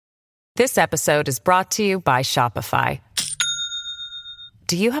This episode is brought to you by Shopify.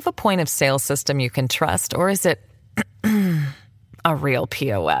 Do you have a point of sale system you can trust, or is it a real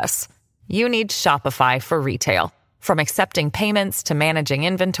POS? You need Shopify for retail. From accepting payments to managing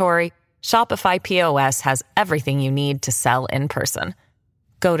inventory, Shopify POS has everything you need to sell in person.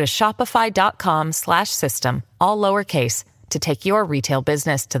 Go to shopify.com/system, all lowercase, to take your retail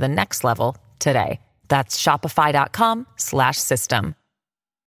business to the next level today. That's shopify.com/system.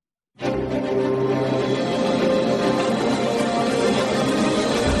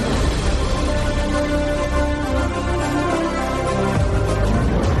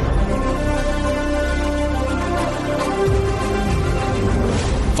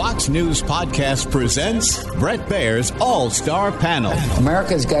 Fox News Podcast presents Bret Baier's All-Star Panel.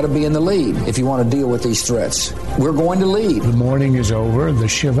 America's got to be in the lead if you want to deal with these threats. We're going to lead. The mourning is over. The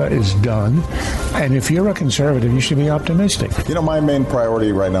Shiva is done. And if you're a conservative, you should be optimistic. You know, my main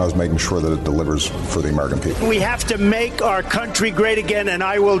priority right now is making sure that it delivers for the American people. We have to make our country great again, and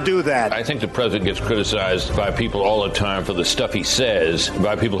I will do that. I think the president gets criticized by people all the time for the stuff he says,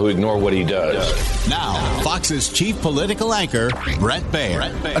 by people who ignore what he does. Now, Fox's chief political anchor, Bret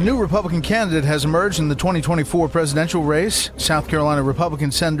Baier. A new Republican candidate has emerged in the 2024 presidential race. South Carolina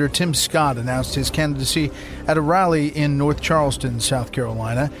Republican Senator Tim Scott announced his candidacy at a rally in North Charleston, South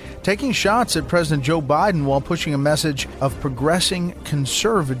Carolina, taking shots at President Joe Biden while pushing a message of progressing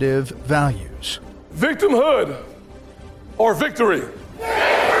conservative values. Victimhood or victory?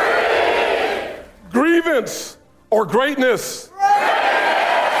 Victory! Grievance or greatness?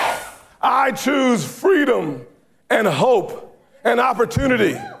 Greatness! I choose freedom and hope and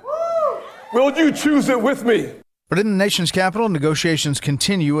opportunity. Will you choose it with me? But in the nation's capital, negotiations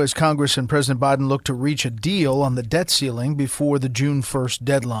continue as Congress and President Biden look to reach a deal on the debt ceiling before the June 1st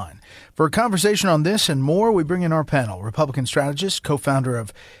deadline. For a conversation on this and more, we bring in our panel, Republican strategist, co-founder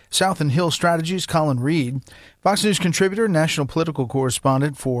of South and Hill Strategies, Colin Reed, Fox News contributor, national political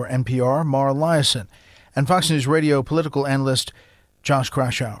correspondent for NPR, Mara Liasson, and Fox News radio political analyst, Josh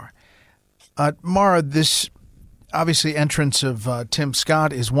Kraushaar. Mara, this obviously entrance of Tim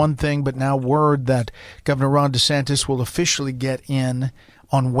Scott is one thing, but now word that Governor Ron DeSantis will officially get in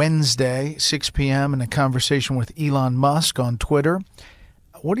on Wednesday, 6 p.m. in a conversation with Elon Musk on Twitter.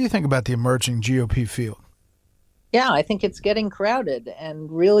 What do you think about the emerging GOP field? Yeah, I think it's getting crowded and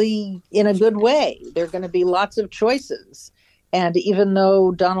really in a good way. There are going to be lots of choices. And even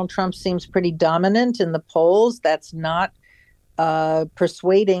though Donald Trump seems pretty dominant in the polls, that's not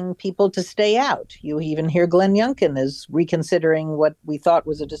persuading people to stay out. You even hear Glenn Youngkin is reconsidering what we thought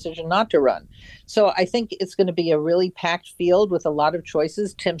was a decision not to run. So I think it's going to be a really packed field with a lot of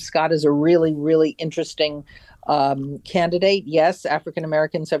choices. Tim Scott is a really, really interesting candidate. Yes, African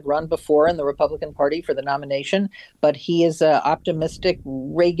Americans have run before in the Republican Party for the nomination, but he is an optimistic,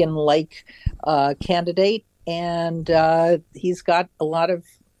 Reagan-like candidate, and he's got a lot of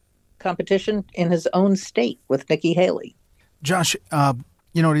competition in his own state with Nikki Haley. Josh, it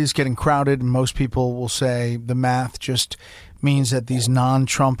is getting crowded, and most people will say the math just means that these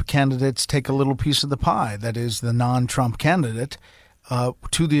non-Trump candidates take a little piece of the pie. That is, the non-Trump candidate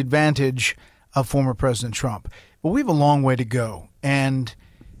to the advantage of former President Trump. But we have a long way to go. And,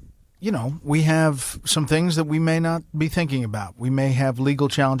 we have some things that we may not be thinking about. We may have legal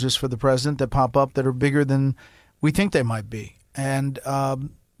challenges for the president that pop up that are bigger than we think they might be. And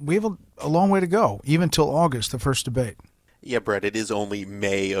we have a long way to go, even till August, the first debate. Yeah, Brett, it is only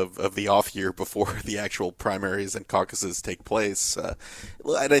May of the off year before the actual primaries and caucuses take place.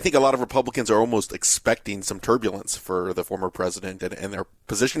 And I think a lot of Republicans are almost expecting some turbulence for the former president, and they're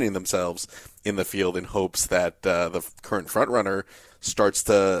positioning themselves in the field in hopes that the current frontrunner starts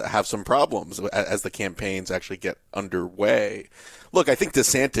to have some problems as the campaigns actually get underway. Look, I think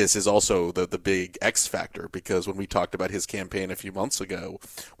DeSantis is also the big X factor, because when we talked about his campaign a few months ago,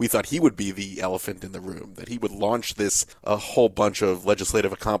 we thought he would be the elephant in the room, that he would launch a whole bunch of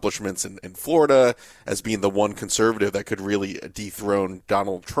legislative accomplishments in Florida as being the one conservative that could really dethrone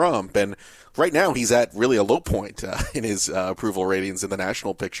Donald Trump. And right now he's at really a low point in his approval ratings in the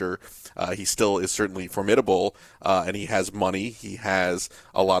national picture. He still is certainly formidable, and he has money, he has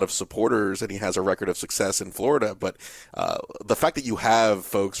a lot of supporters, and he has a record of success in Florida. But the fact that you have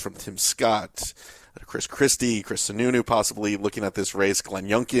folks from Tim Scott, Chris Christie, Chris Sununu possibly looking at this race, Glenn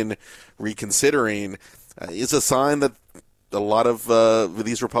Youngkin reconsidering, is a sign that a lot of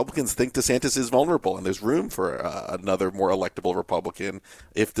these Republicans think DeSantis is vulnerable, and there's room for another more electable Republican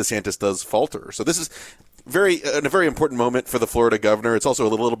if DeSantis does falter. So this is a very important moment for the Florida governor. It's also a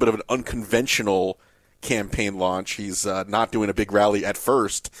little bit of an unconventional campaign launch. He's not doing a big rally at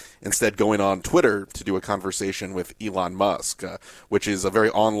first, instead going on Twitter to do a conversation with Elon Musk, which is a very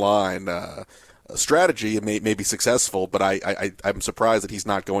online strategy. It may be successful, but I'm surprised that he's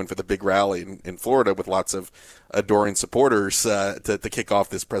not going for the big rally in Florida with lots of adoring supporters to kick off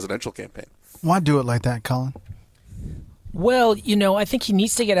this presidential campaign. Why do it like that, Colin? Well, I think he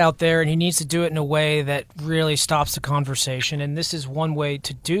needs to get out there and he needs to do it in a way that really stops the conversation. And this is one way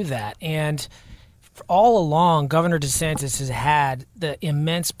to do that. And all along, Governor DeSantis has had the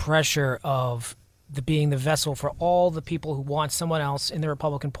immense pressure of being the vessel for all the people who want someone else in the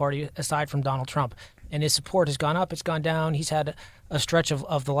Republican Party aside from Donald Trump. And his support has gone up, it's gone down. He's had a stretch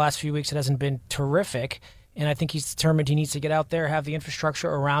of the last few weeks that hasn't been terrific. And I think he's determined he needs to get out there, have the infrastructure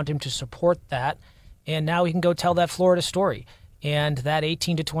around him to support that. And now he can go tell that Florida story. And that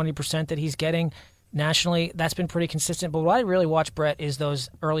 18 to 20% that he's getting nationally, that's been pretty consistent. But what I really watch, Brett, is those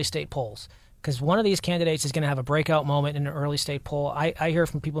early state polls. Because one of these candidates is going to have a breakout moment in an early state poll. I hear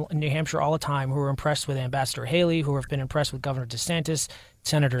from people in New Hampshire all the time who are impressed with Ambassador Haley, who have been impressed with Governor DeSantis.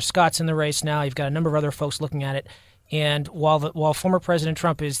 Senator Scott's in the race now. You've got a number of other folks looking at it. And while former President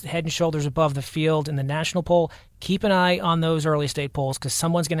Trump is head and shoulders above the field in the national poll, keep an eye on those early state polls because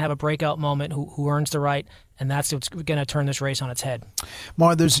someone's going to have a breakout moment who earns the right, and that's what's going to turn this race on its head.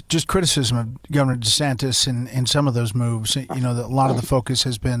 Mar, there's just criticism of Governor DeSantis in some of those moves. A lot of the focus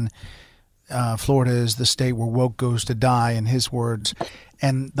has been Florida is the state where woke goes to die, in his words,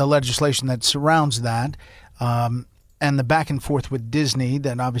 and the legislation that surrounds that, and the back and forth with Disney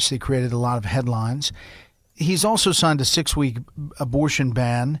that obviously created a lot of headlines. He's also signed a 6-week abortion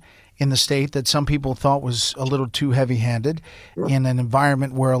ban in the state that some people thought was a little too heavy-handed in an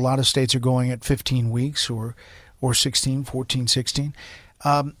environment where a lot of states are going at 15 weeks or 16, 14, 16.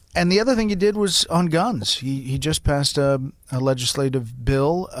 And the other thing he did was on guns. He just passed a legislative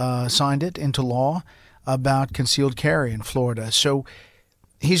bill, signed it into law about concealed carry in Florida. So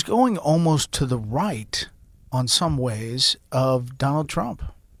he's going almost to the right on some ways of Donald Trump.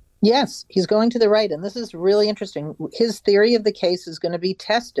 Yes, he's going to the right. And this is really interesting. His theory of the case is going to be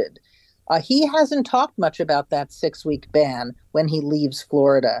tested. He hasn't talked much about that 6-week ban when he leaves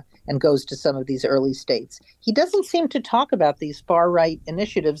Florida and goes to some of these early states. He doesn't seem to talk about these far-right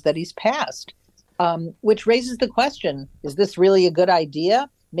initiatives that he's passed, which raises the question, is this really a good idea?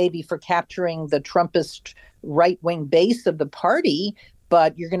 Maybe for capturing the Trumpist right-wing base of the party,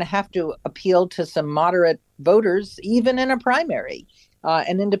 but you're going to have to appeal to some moderate voters, even in a primary.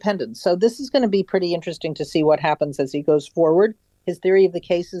 And independents. So this is going to be pretty interesting to see what happens as he goes forward. His theory of the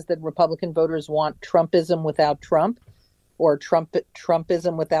case is that Republican voters want Trumpism without Trump or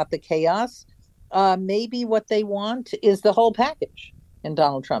Trumpism without the chaos. Maybe what they want is the whole package in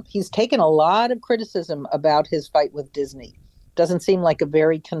Donald Trump. He's taken a lot of criticism about his fight with Disney. Doesn't seem like a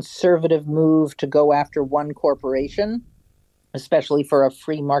very conservative move to go after one corporation, especially for a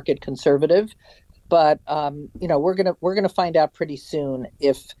free market conservative. But we're gonna find out pretty soon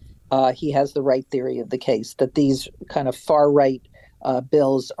if he has the right theory of the case, that these kind of far right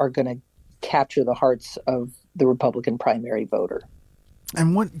bills are going to capture the hearts of the Republican primary voter.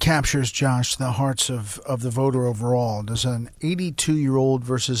 And what captures, Josh, the hearts of the voter overall? Does an 82-year-old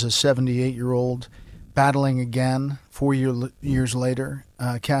versus a 78-year-old battling again 4 years later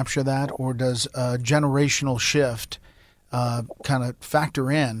capture that, or does a generational shift kind of factor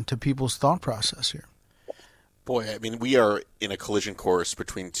in to people's thought process here? Boy, I mean, we are in a collision course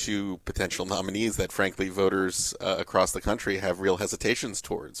between two potential nominees that, frankly, voters across the country have real hesitations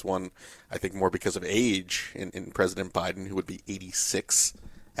towards. One, I think, more because of age in President Biden, who would be 86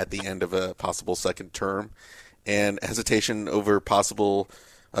 at the end of a possible second term, and hesitation over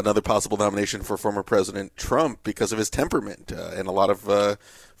another possible nomination for former President Trump because of his temperament. And a lot of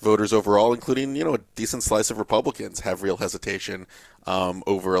voters overall, including, a decent slice of Republicans, have real hesitation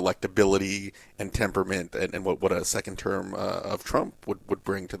over electability and temperament and what a second term of Trump would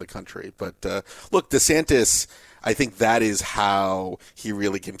bring to the country. But look, DeSantis, I think that is how he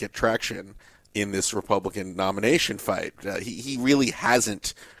really can get traction in this Republican nomination fight. He really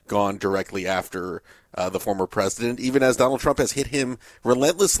hasn't gone directly after the former president, even as Donald Trump has hit him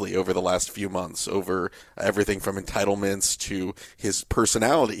relentlessly over the last few months over everything from entitlements to his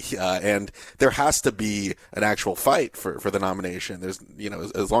personality. And there has to be an actual fight for the nomination. There's,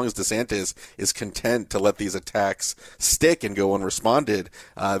 as long as DeSantis is content to let these attacks stick and go unresponded,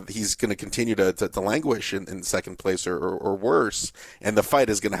 he's going to continue to languish in second place or worse. And the fight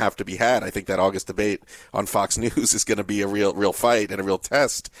is going to have to be had. I think that August debate on Fox News is going to be a real fight and a real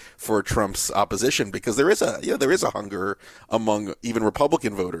test for Trump's opposition, because there is a hunger among even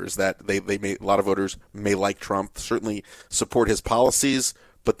Republican voters that a lot of voters may like Trump, certainly support his policies,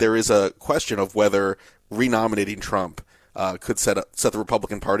 but there is a question of whether renominating Trump could set the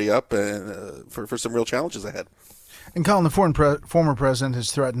Republican Party up for some real challenges ahead. And Colin, the former president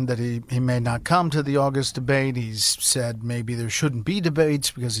has threatened that he may not come to the August debate. He's said maybe there shouldn't be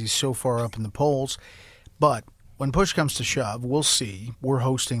debates because he's so far up in the polls. But when push comes to shove, we'll see. We're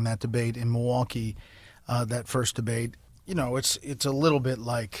hosting that debate in Milwaukee, that first debate. You know, it's a little bit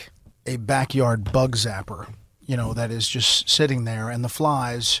like a backyard bug zapper, you know, that is just sitting there, and the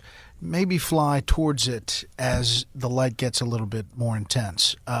flies maybe fly towards it as the light gets a little bit more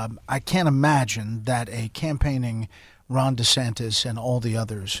intense. I can't imagine that a campaigning Ron DeSantis and all the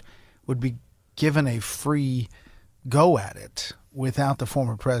others would be given a free go at it without the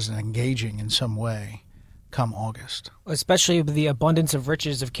former president engaging in some way come August. Especially with the abundance of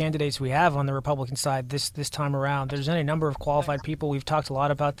riches of candidates we have on the Republican side this time around. There's any number of qualified people. We've talked a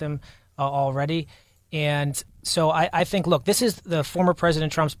lot about them already. And so I think, look, this is the former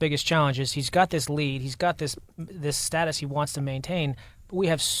President Trump's biggest challenge is he's got this lead. He's got this status he wants to maintain. But we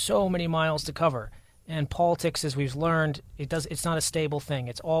have so many miles to cover. And politics, as we've learned, it's not a stable thing.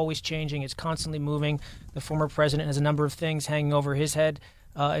 It's always changing. It's constantly moving. The former president has a number of things hanging over his head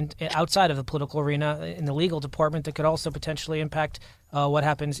and outside of the political arena in the legal department that could also potentially impact what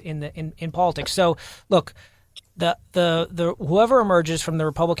happens in politics. So, look, the whoever emerges from the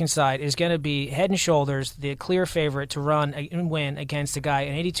Republican side is going to be head and shoulders the clear favorite to run and win against a guy,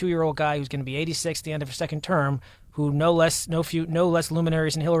 an 82-year-old guy who's going to be 86 at the end of his second term, who no less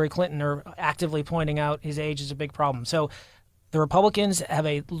luminaries than Hillary Clinton are actively pointing out his age is a big problem. So the Republicans have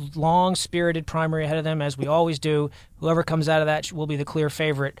a long, spirited primary ahead of them, as we always do. Whoever comes out of that will be the clear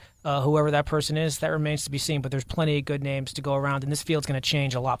favorite. Whoever that person is, that remains to be seen. But there's plenty of good names to go around, and this field's going to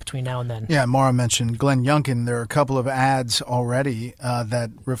change a lot between now and then. Yeah, Mara mentioned Glenn Youngkin. There are a couple of ads already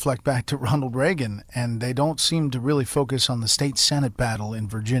that reflect back to Ronald Reagan, and they don't seem to really focus on the state Senate battle in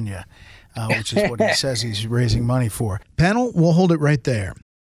Virginia, which is what he says he's raising money for. Panel, we'll hold it right there.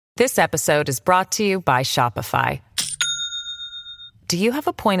 This episode is brought to you by Shopify. Do you have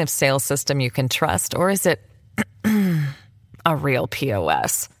a point of sale system you can trust, or is it a real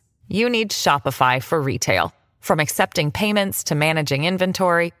POS? You need Shopify for retail. From accepting payments to managing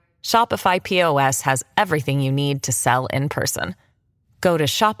inventory, Shopify POS has everything you need to sell in person. Go to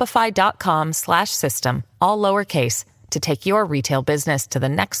shopify.com/system, all lowercase, to take your retail business to the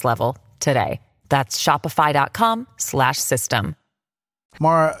next level today. That's shopify.com/system.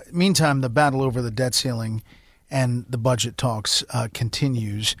 Mara, meantime, the battle over the debt ceiling and the budget talks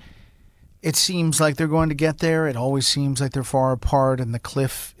continues. It seems like they're going to get there. It always seems like they're far apart and the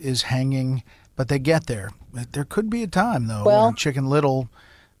cliff is hanging, but they get there. There could be a time, though, when Chicken Little,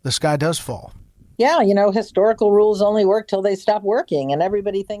 the sky does fall. Yeah, historical rules only work till they stop working. And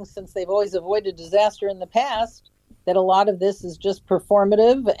everybody thinks, since they've always avoided disaster in the past, that a lot of this is just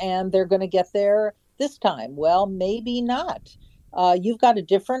performative and they're going to get there this time. Well, maybe not. You've got a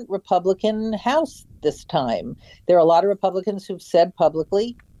different Republican House this time. There are a lot of Republicans who've said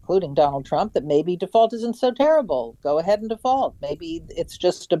publicly, including Donald Trump, that maybe default isn't so terrible. Go ahead and default. Maybe it's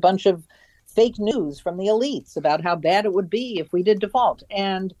just a bunch of fake news from the elites about how bad it would be if we did default.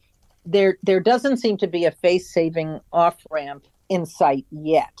 And there doesn't seem to be a face-saving off-ramp in sight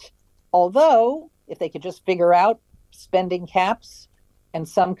yet. Although, if they could just figure out spending caps and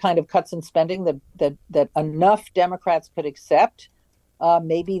some kind of cuts in spending that enough Democrats could accept,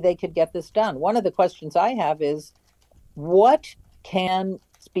 maybe they could get this done. One of the questions I have is, what can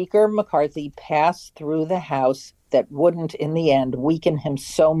Speaker McCarthy pass through the House that wouldn't, in the end, weaken him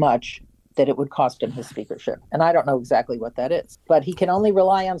so much that it would cost him his speakership? And I don't know exactly what that is. But he can only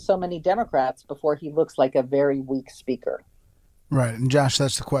rely on so many Democrats before he looks like a very weak speaker. Right. And Josh,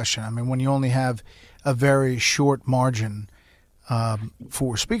 that's the question. I mean, when you only have a very short margin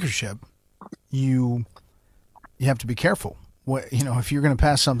for speakership, you have to be careful. If you're going to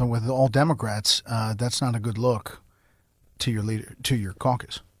pass something with all Democrats, that's not a good look to your leader, to your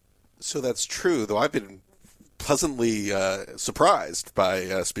caucus. So that's true, though I've been pleasantly surprised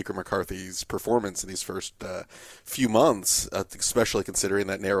by Speaker McCarthy's performance in these first few months, especially considering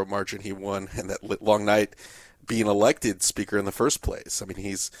that narrow margin he won and that long night being elected Speaker in the first place. I mean,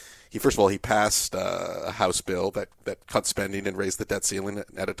 he passed a House bill that cut spending and raised the debt ceiling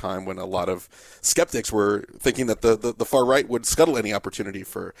at a time when a lot of skeptics were thinking that the far right would scuttle any opportunity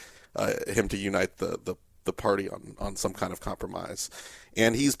for him to unite the party on some kind of compromise.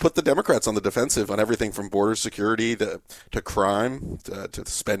 And he's put the Democrats on the defensive on everything from border security to crime to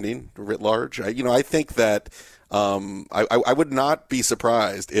spending writ large. I think that I would not be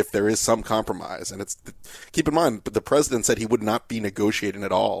surprised if there is some compromise. And keep in mind, the president said he would not be negotiating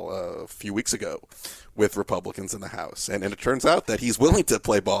at all a few weeks ago with Republicans in the House. And it turns out that he's willing to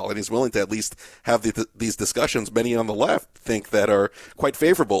play ball, and he's willing to at least have these discussions many on the left think that are quite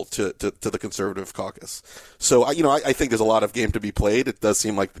favorable to the conservative caucus. So, I think there's a lot of game to be played. It does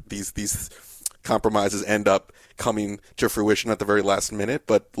seem like these compromises end up coming to fruition at the very last minute.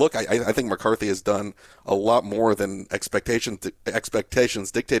 But look, I think McCarthy has done a lot more than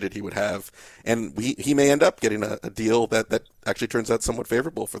expectations dictated he would have. And he may end up getting a deal that actually turns out somewhat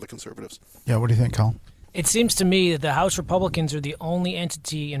favorable for the conservatives. Yeah, what do you think, Colin? It seems to me that the House Republicans are the only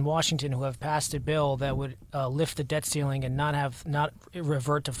entity in Washington who have passed a bill that would lift the debt ceiling and not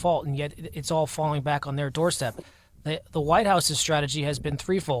revert to default, and yet it's all falling back on their doorstep. The White House's strategy has been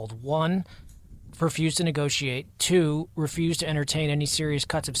threefold. One, refuse to negotiate. Two, refuse to entertain any serious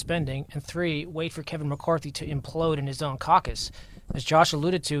cuts of spending. And three, wait for Kevin McCarthy to implode in his own caucus. As Josh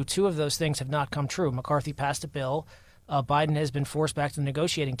alluded to, two of those things have not come true. McCarthy passed a bill. Biden has been forced back to the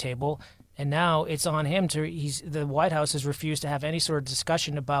negotiating table. And now it's on him the White House has refused to have any sort of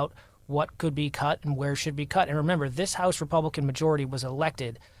discussion about what could be cut and where should be cut. And remember, this House Republican majority was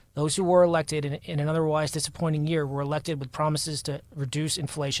elected. Those who were elected in an otherwise disappointing year were elected with promises to reduce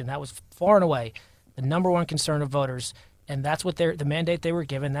inflation. That was far and away the number one concern of voters, and that's what the mandate they were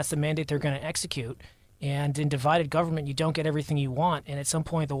given. That's the mandate they're going to execute. And in divided government, you don't get everything you want. And at some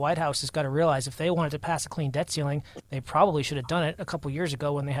point, the White House has got to realize if they wanted to pass a clean debt ceiling, they probably should have done it a couple years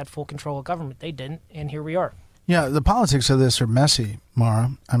ago when they had full control of government. They didn't, and here we are. Yeah, the politics of this are messy,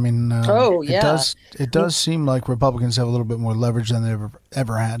 Mara. I mean, it does seem like Republicans have a little bit more leverage than they've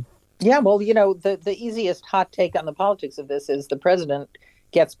ever had. Yeah, well, the easiest hot take on the politics of this is the president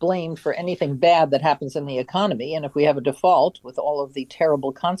gets blamed for anything bad that happens in the economy. And if we have a default with all of the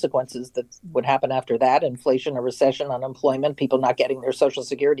terrible consequences that would happen after that, inflation, a recession, unemployment, people not getting their Social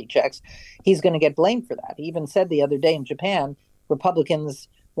Security checks, he's going to get blamed for that. He even said the other day in Japan, Republicans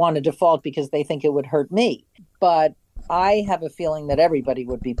want a default because they think it would hurt me. But I have a feeling that everybody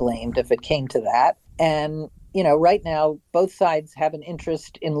would be blamed if it came to that. And right now, both sides have an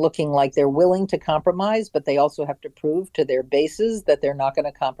interest in looking like they're willing to compromise, but they also have to prove to their bases that they're not going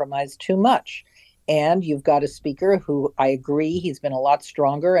to compromise too much. And you've got a speaker who, I agree, he's been a lot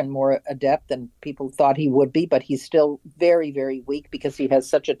stronger and more adept than people thought he would be, but he's still very, very weak because he has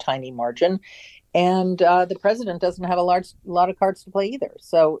such a tiny margin. And the president doesn't have a lot of cards to play either.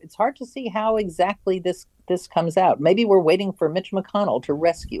 So it's hard to see how exactly this comes out. Maybe we're waiting for Mitch McConnell to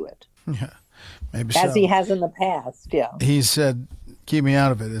rescue it. Yeah. Maybe as he has in the past, yeah. He said, keep me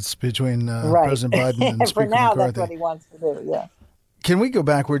out of it. It's between President Biden and Speaker For now, McCarthy. that's what he wants to do, yeah. Can we go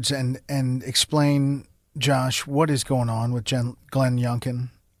backwards and explain, Josh, what is going on with Glenn Youngkin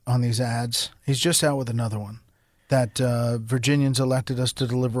on these ads? He's just out with another one. That Virginians elected us to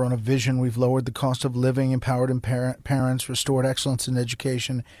deliver on a vision. We've lowered the cost of living, empowered parents, restored excellence in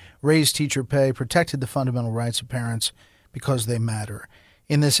education, raised teacher pay, protected the fundamental rights of parents because they matter.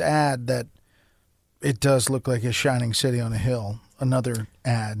 In this ad that it does look like a shining city on a hill, another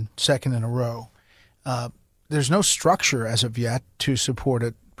ad, second in a row. There's no structure as of yet to support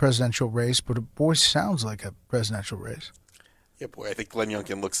a presidential race, but it boy sounds like a presidential race. Yeah, boy, I think Glenn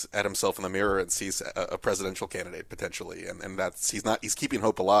Youngkin looks at himself in the mirror and sees a presidential candidate potentially, and that's he's keeping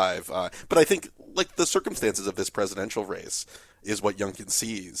hope alive. But I think like the circumstances of this presidential race is what Youngkin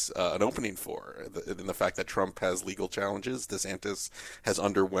sees an opening for, in the fact that Trump has legal challenges. DeSantis has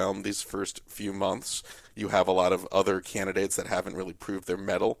underwhelmed these first few months. You have a lot of other candidates that haven't really proved their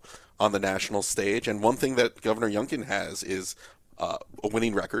mettle on the national stage. And one thing that Governor Youngkin has is a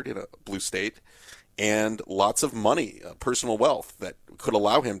winning record in a blue state and lots of money, personal wealth that could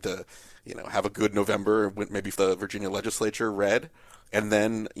allow him to, have a good November, maybe if the Virginia legislature read, and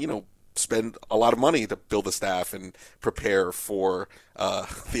then, spend a lot of money to build a staff and prepare for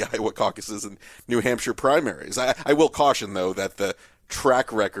the Iowa caucuses and New Hampshire primaries. I will caution, though, that the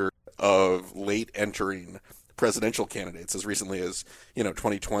track record of late entering presidential candidates as recently as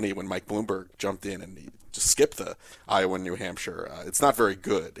 2020 when Mike Bloomberg jumped in and he just skipped the Iowa and New Hampshire, it's not very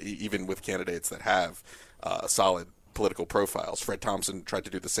good, even with candidates that have solid political profiles. Fred Thompson tried to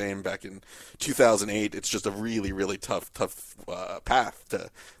do the same back in 2008. It's just a really, really tough path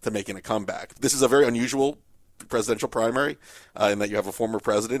to making a comeback. This is a very unusual presidential primary in that you have a former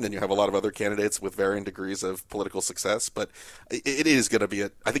president and you have a lot of other candidates with varying degrees of political success. But it is going to be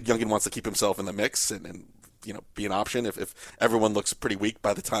I think Youngkin wants to keep himself in the mix and be an option if everyone looks pretty weak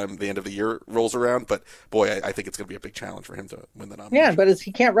by the time the end of the year rolls around. But boy, I think it's going to be a big challenge for him to win the nomination. Yeah, but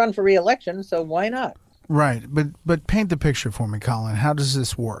he can't run for re-election, so why not? Right, but paint the picture for me, Colin. How does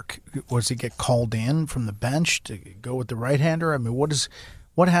this work? Was he get called in from the bench to go with the right-hander? I mean,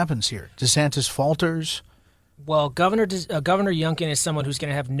 what happens here? DeSantis falters? Well, Governor Youngkin is someone who's going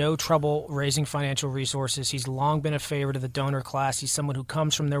to have no trouble raising financial resources. He's long been a favorite of the donor class. He's someone who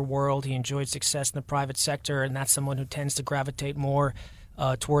comes from their world. He enjoyed success in the private sector, and that's someone who tends to gravitate more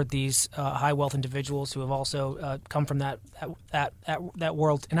toward these high wealth individuals who have also come from that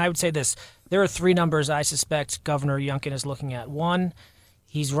world. And I would say this: there are three numbers I suspect Governor Youngkin is looking at. One,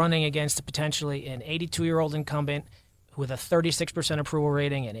 he's running against potentially an 82-year-old incumbent with a 36% approval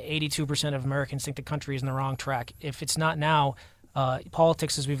rating, and 82% of Americans think the country is on the wrong track. If it's not now,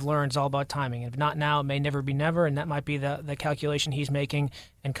 politics, as we've learned, is all about timing. If not now, it may never be never, and that might be the calculation he's making.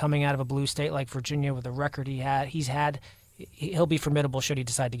 And coming out of a blue state like Virginia with the record he'll be formidable should he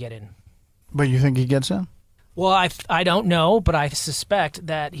decide to get in. But you think he gets in? Well, I don't know, but I suspect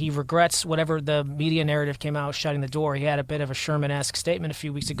that he regrets whatever the media narrative came out shutting the door. He had a bit of a Sherman-esque statement a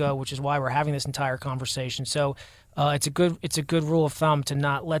few weeks ago, which is why we're having this entire conversation. So it's a good rule of thumb to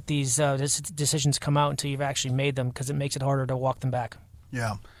not let these decisions come out until you've actually made them, because it makes it harder to walk them back.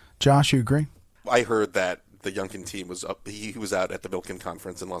 Yeah. Josh, you agree? I heard that the Youngkin team was up. He was out at the Milken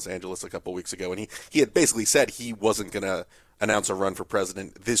conference in Los Angeles a couple weeks ago, and he had basically said he wasn't going to announce a run for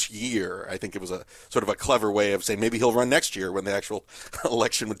president this year. I think it was a sort of a clever way of saying maybe he'll run next year when the actual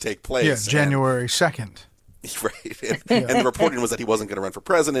election would take place. Yeah, January 2nd. Right. And the reporting was that he wasn't going to run for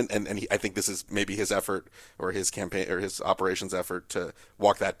president, and I think this is maybe his effort or his campaign or his operations effort to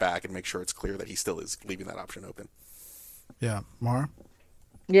walk that back and make sure it's clear that he still is leaving that option open. Yeah. Mara?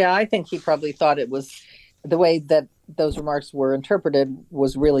 Yeah, I think he probably thought it was the way that those remarks were interpreted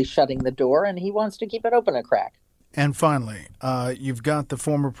was really shutting the door, and he wants to keep it open a crack. And finally, you've got the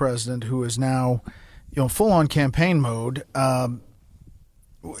former president who is now, full-on campaign mode.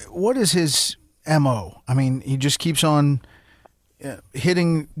 What is his MO? I mean, he just keeps on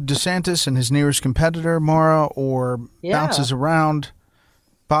hitting DeSantis and his nearest competitor, Mara, or bounces around,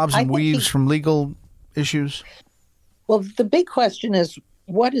 bobs and weaves from legal issues? Well, the big question is,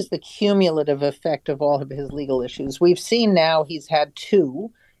 what is the cumulative effect of all of his legal issues? We've seen now he's had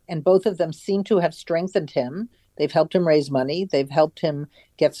two, and both of them seem to have strengthened him. They've helped him raise money. They've helped him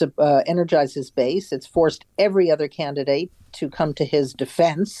energize his base. It's forced every other candidate to come to his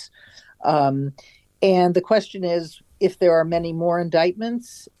defense. And the question is, if there are many more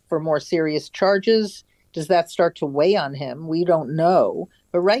indictments for more serious charges, does that start to weigh on him? We don't know.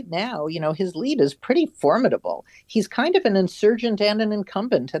 But right now, his lead is pretty formidable. He's kind of an insurgent and an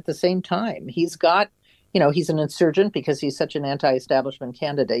incumbent at the same time. He's got, he's an insurgent because he's such an anti-establishment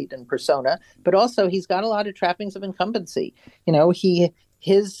candidate and persona, but also he's got a lot of trappings of incumbency.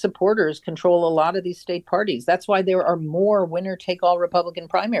 His supporters control a lot of these state parties. That's why there are more winner-take-all Republican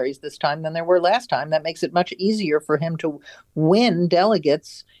primaries this time than there were last time. That makes it much easier for him to win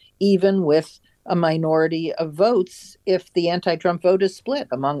delegates, even with a minority of votes, if the anti-Trump vote is split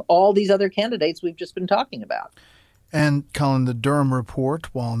among all these other candidates we've just been talking about. And, Colin, the Durham report,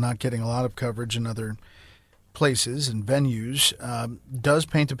 while not getting a lot of coverage in other places and venues, does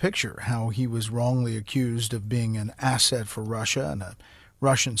paint a picture how he was wrongly accused of being an asset for Russia and a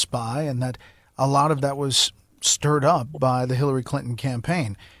Russian spy, and that a lot of that was stirred up by the Hillary Clinton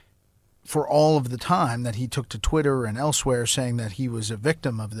campaign. For all of the time that he took to Twitter and elsewhere saying that he was a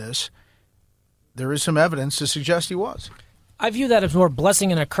victim of this, there is some evidence to suggest he was. I view that as more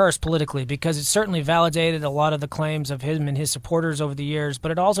blessing and a curse politically, because it certainly validated a lot of the claims of him and his supporters over the years,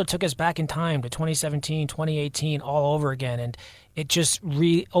 but it also took us back in time to 2017, 2018, all over again, and it just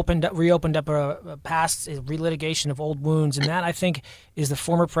reopened up a past relitigation of old wounds, and that, I think, is the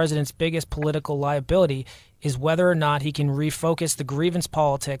former president's biggest political liability, is whether or not he can refocus the grievance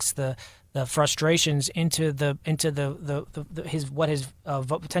politics, the frustrations into what his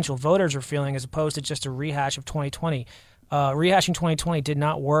potential voters are feeling, as opposed to just a rehash of 2020. Rehashing 2020 did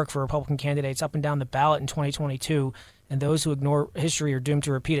not work for Republican candidates up and down the ballot in 2022, and those who ignore history are doomed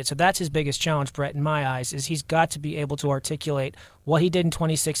to repeat it. So that's his biggest challenge, Brett, in my eyes, is he's got to be able to articulate what he did in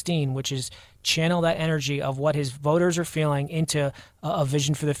 2016, which is channel that energy of what his voters are feeling into a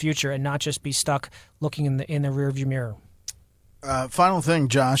vision for the future, and not just be stuck looking in the rearview mirror. Final thing,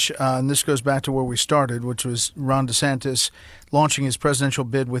 Josh, and this goes back to where we started, which was Ron DeSantis launching his presidential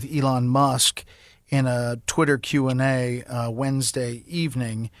bid with Elon Musk in a Twitter Q&A Wednesday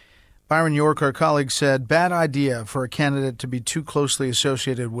evening. Byron York, our colleague, said, bad idea for a candidate to be too closely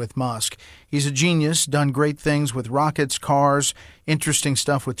associated with Musk. He's a genius, done great things with rockets, cars, interesting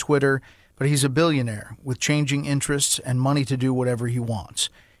stuff with Twitter, but he's a billionaire with changing interests and money to do whatever he wants.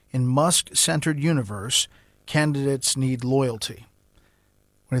 In Musk-centered universe, candidates need loyalty.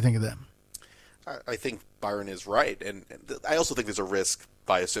 What do you think of that? I think Byron is right, and I also think there's a risk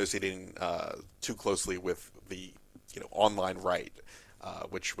by associating too closely with the online right,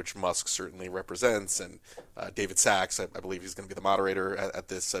 which Musk certainly represents, and David Sachs, I believe he's going to be the moderator at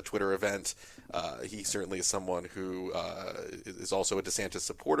this Twitter event. He certainly is someone who is also a DeSantis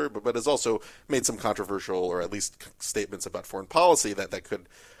supporter, but has also made some controversial or at least statements about foreign policy that could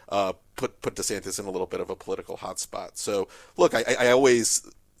put DeSantis in a little bit of a political hotspot. So, look, I always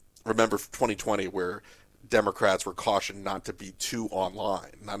remember 2020 where Democrats were cautioned not to be too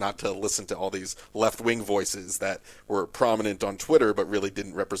online, not to listen to all these left-wing voices that were prominent on Twitter but really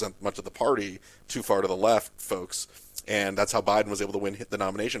didn't represent much of the party, too far to the left folks. And that's how Biden was able to win the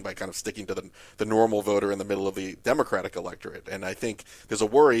nomination, by kind of sticking to the normal voter in the middle of the Democratic electorate. And I think there's a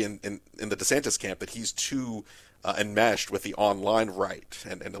worry in the DeSantis camp that he's too enmeshed with the online right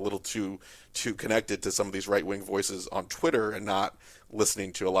and a little too connected to some of these right-wing voices on Twitter and not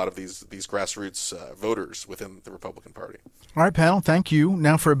listening to a lot of these grassroots voters within the Republican Party. All right, panel, thank you.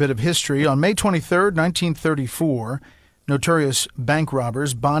 Now for a bit of history. On May 23rd, 1934, notorious bank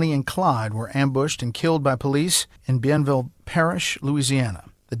robbers Bonnie and Clyde were ambushed and killed by police in Bienville Parish, Louisiana.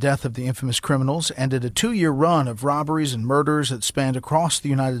 The death of the infamous criminals ended a 2-year run of robberies and murders that spanned across the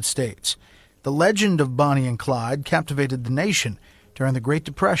United States. The legend of Bonnie and Clyde captivated the nation during the Great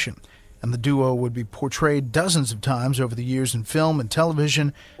Depression, and the duo would be portrayed dozens of times over the years in film and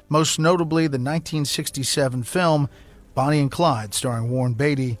television, most notably the 1967 film Bonnie and Clyde, starring Warren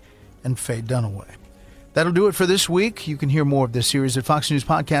Beatty and Faye Dunaway. That'll do it for this week. You can hear more of this series at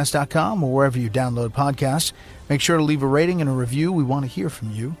foxnewspodcast.com or wherever you download podcasts. Make sure to leave a rating and a review. We want to hear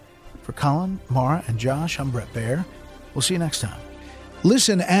from you. For Colin, Mara, and Josh, I'm Brett Baer. We'll see you next time.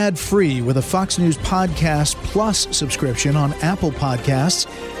 Listen ad-free with a Fox News Podcast Plus subscription on Apple Podcasts,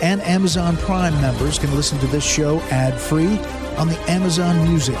 and Amazon Prime members can listen to this show ad-free on the Amazon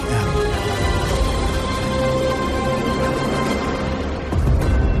Music app.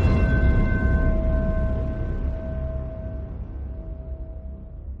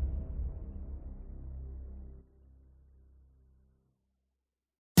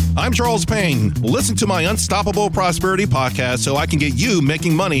 I'm Charles Payne. Listen to my Unstoppable Prosperity podcast so I can get you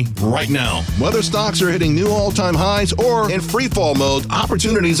making money right now. Whether stocks are hitting new all-time highs or in free fall mode,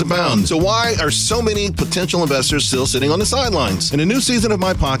 opportunities abound. So why are so many potential investors still sitting on the sidelines? In a new season of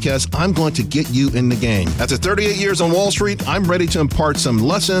my podcast, I'm going to get you in the game. After 38 years on Wall Street, I'm ready to impart some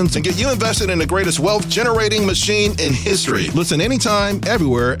lessons and get you invested in the greatest wealth-generating machine in history. Listen anytime,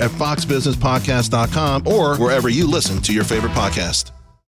 everywhere at foxbusinesspodcast.com or wherever you listen to your favorite podcast.